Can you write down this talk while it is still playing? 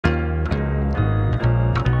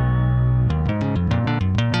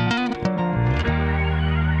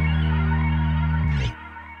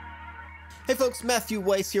folks, Matthew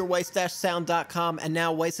Weiss here, weiss-sound.com, and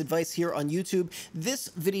now Weiss Advice here on YouTube. This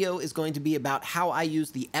video is going to be about how I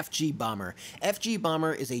use the FG Bomber. FG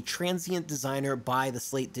Bomber is a transient designer by the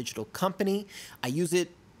Slate Digital Company. I use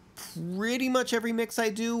it pretty much every mix I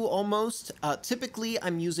do, almost. Typically,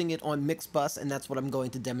 I'm using it on mix bus, and that's what I'm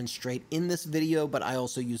going to demonstrate in this video, but I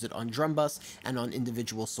also use it on drum bus and on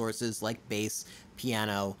individual sources like bass,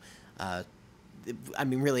 piano, I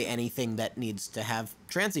mean, really anything that needs to have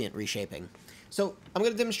transient reshaping. So I'm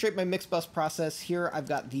going to demonstrate my mix bus process here. I've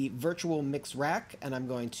got the virtual mix rack, and I'm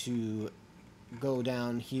going to go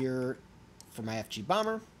down here for my FG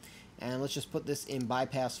Bomber. And let's just put this in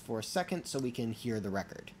bypass for a second so we can hear the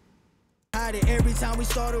record. Every time we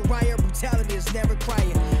start a riot, brutality is never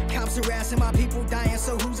quiet. Cops harassing my people dying,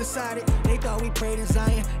 so who's decided? They thought we prayed in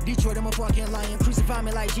Zion. Detroit, I'm a fucking lion. Crucify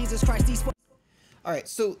me like Jesus Christ. These Alright,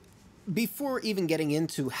 so before even getting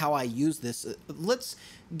into how I use this, let's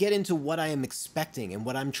get into what I am expecting and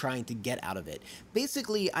what I'm trying to get out of it.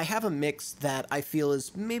 Basically, I have a mix that I feel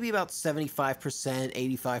is maybe about 75%,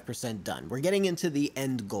 85% done. We're getting into the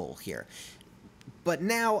end goal here. But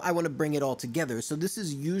now I want to bring it all together, so this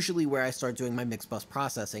is usually where I start doing my mix bus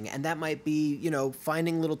processing, and that might be, you know,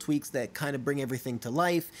 finding little tweaks that kind of bring everything to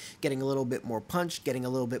life, getting a little bit more punch, getting a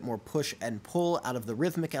little bit more push and pull out of the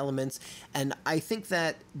rhythmic elements, and I think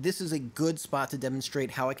that this is a good spot to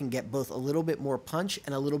demonstrate how I can get both a little bit more punch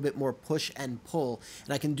and a little bit more push and pull,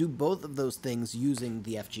 and I can do both of those things using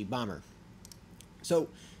the FG Bomber. So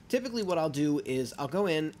typically what I'll do is I'll go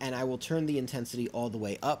in and I will turn the intensity all the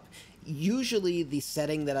way up. Usually the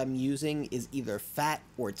setting that I'm using is either fat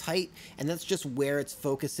or tight, and that's just where it's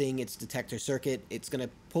focusing its detector circuit. It's going to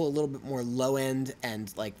pull a little bit more low end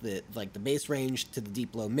and like the bass range to the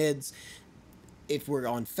deep low mids. If we're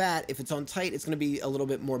on fat, if it's on tight, it's going to be a little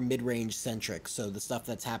bit more mid-range centric, so the stuff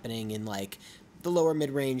that's happening in like the lower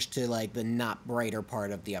mid-range to like the not brighter part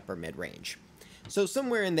of the upper mid-range. So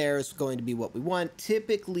somewhere in there is going to be what we want.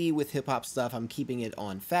 Typically with hip-hop stuff, I'm keeping it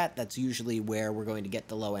on fat. That's usually where we're going to get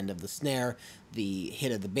the low end of the snare, the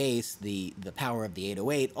hit of the bass, the power of the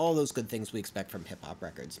 808, all those good things we expect from hip-hop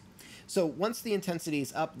records. So once the intensity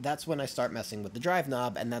is up, that's when I start messing with the drive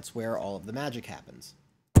knob, and that's where all of the magic happens.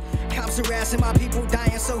 cops harassing my people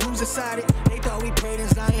dying, so who's decided? They thought we prayed in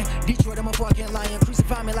Zion. Detroit, I'm a fucking lion.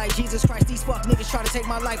 Crucify me like Jesus Christ. These fuck niggas try to take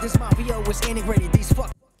my life. This mafia was integrated. These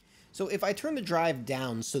fuck. So if I turn the drive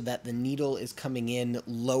down so that the needle is coming in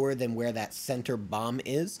lower than where that center bomb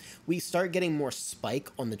is, we start getting more spike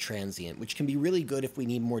on the transient, which can be really good if we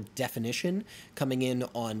need more definition coming in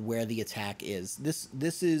on where the attack is.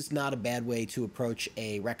 This is not a bad way to approach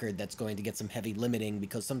a record that's going to get some heavy limiting,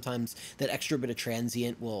 because sometimes that extra bit of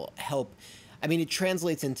transient will help. I mean, it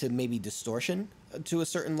translates into maybe distortion to a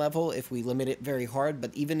certain level if we limit it very hard,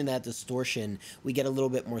 but even in that distortion, we get a little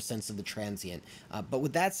bit more sense of the transient. But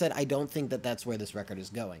with that said, I don't think that that's where this record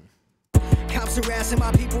is going. Cops harassing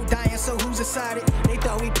my people dying, so who's decided? They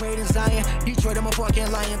thought we prayed in Zion. Detroit, I'm a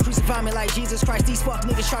fucking lion. Crucify me like Jesus Christ. These fuck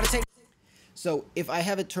niggas try to take. So if I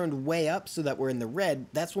have it turned way up so that we're in the red,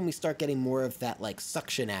 that's when we start getting more of that like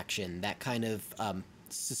suction action, that kind of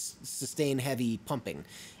sustain heavy pumping,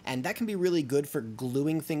 and that can be really good for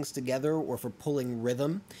gluing things together or for pulling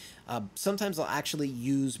rhythm. Sometimes I'll actually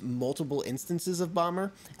use multiple instances of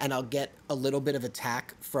Bomber, and I'll get a little bit of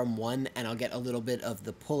attack from one and I'll get a little bit of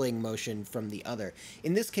the pulling motion from the other.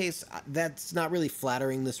 In this case, that's not really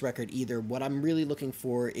flattering this record either. What I'm really looking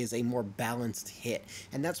for is a more balanced hit,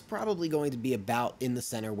 and that's probably going to be about in the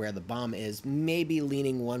center where the bomb is, maybe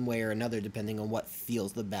leaning one way or another depending on what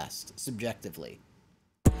feels the best subjectively.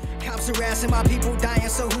 Cops harassing my people dying,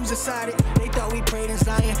 so who's decided? They thought we prayed in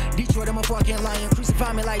Zion. Detroit, I'm a fucking lion.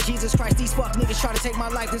 Crucify me like Jesus Christ. These fuck niggas try to take my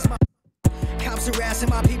life. This my cops harassing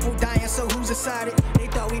my people dying, so who's decided? They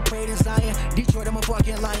thought we prayed in Zion. Detroit, I'm a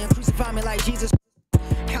fucking lion. Crucify me like Jesus.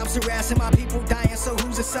 Cops harassing my people dying, so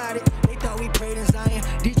who's decided? They thought we prayed in Zion.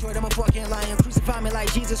 Detroit, I'm a fucking lion. Crucify me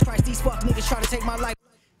like Jesus Christ. These fuck niggas try to take my life.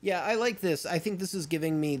 Yeah, I like this. I think this is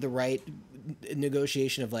giving me the right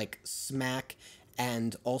negotiation of like smack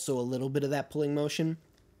and also a little bit of that pulling motion.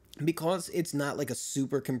 Because it's not like a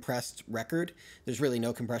super compressed record, there's really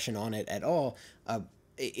no compression on it at all,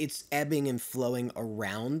 it's ebbing and flowing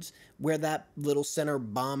around where that little center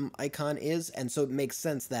bomb icon is, and so it makes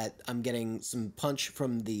sense that I'm getting some punch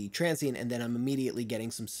from the transient and then I'm immediately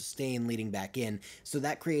getting some sustain leading back in, so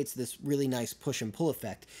that creates this really nice push and pull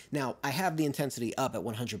effect. Now, I have the intensity up at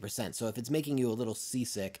 100%, so if it's making you a little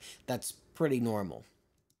seasick, that's pretty normal.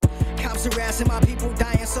 Cops harassing my people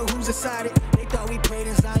dying, so who's decided? They thought we prayed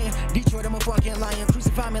in Zion. Detroit, I'm a fucking lion.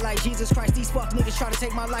 Crucify me like Jesus Christ. These fuck niggas try to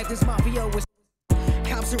take my life. This mafia was.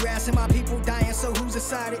 Cops Cops harassing my people dying, so who's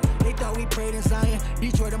decided? They thought we prayed in Zion.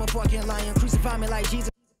 Detroit, I'm a fucking lion. Crucify me like Jesus.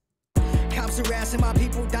 Cops harassing my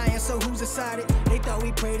people dying, so who's decided? They thought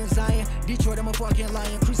we prayed in Zion. Detroit, I'm a fucking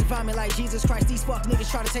lion. Crucify me like Jesus Christ. These fuck niggas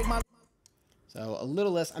try to take my. So a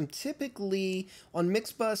little less. I'm typically on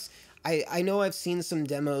Mixbus. I know I've seen some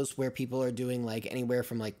demos where people are doing like anywhere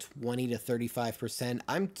from like 20 to 35%.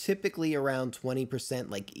 I'm typically around 20%,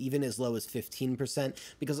 like even as low as 15%,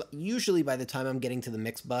 because usually by the time I'm getting to the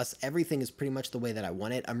Mixbus, everything is pretty much the way that I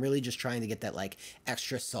want it. I'm really just trying to get that like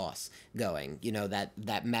extra sauce going, you know,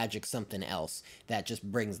 that magic something else that just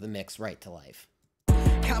brings the mix right to life.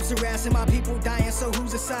 Cops harassing my people dying, so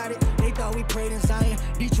who's decided? They thought we prayed in Zion.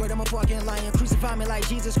 Detroit, I'm a fucking lion. Crucify me like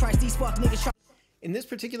Jesus Christ. These fuck niggas try. In this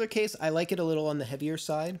particular case, I like it a little on the heavier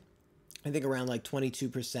side. I think around like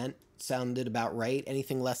 22% sounded about right.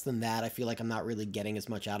 Anything less than that, I feel like I'm not really getting as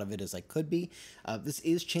much out of it as I could be. This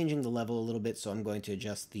is changing the level a little bit, so I'm going to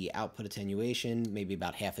adjust the output attenuation, maybe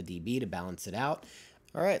about half a dB to balance it out.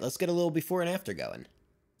 All right, let's get a little before and after going.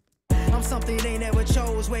 I'm something they never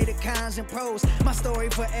chose, way the cons and pros. My story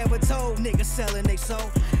forever told, niggas selling they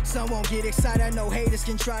soul. Some won't get excited, I know haters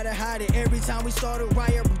can try to hide it. Every time we start a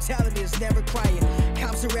riot, brutality is never quiet.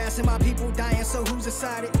 Cops harassing my people dying, so who's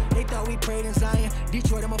decided? They thought we prayed in Zion.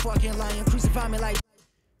 Detroit, I'm a fucking lion. Crucify me like.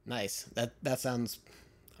 Nice. That sounds.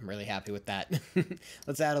 I'm really happy with that.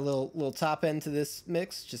 Let's add a little top end to this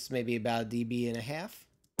mix, just maybe about a dB and a half.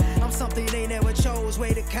 I'm something they never chose,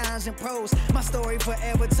 way the cons and pros. My story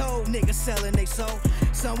forever told, niggas selling they soul.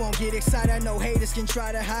 Some won't get excited, I know haters can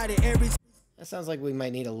try to hide it. Every That sounds like we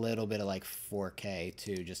might need a little bit of like 4K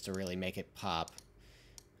too, just to really make it pop.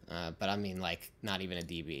 But I mean like not even a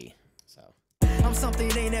dB, so. I'm something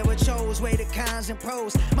they never chose, way the cons and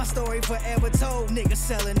pros. My story forever told, niggas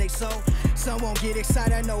selling they soul. Some won't get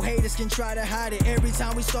excited, I know haters can try to hide it. Every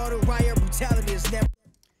time we start a riot, brutality is never.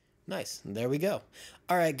 Nice. There we go.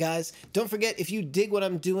 All right, guys. Don't forget, if you dig what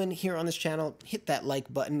I'm doing here on this channel, hit that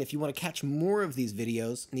like button. If you want to catch more of these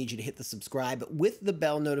videos, I need you to hit the subscribe with the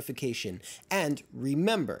bell notification. And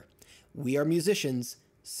remember, we are musicians.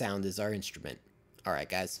 Sound is our instrument. All right,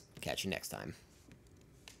 guys. Catch you next time.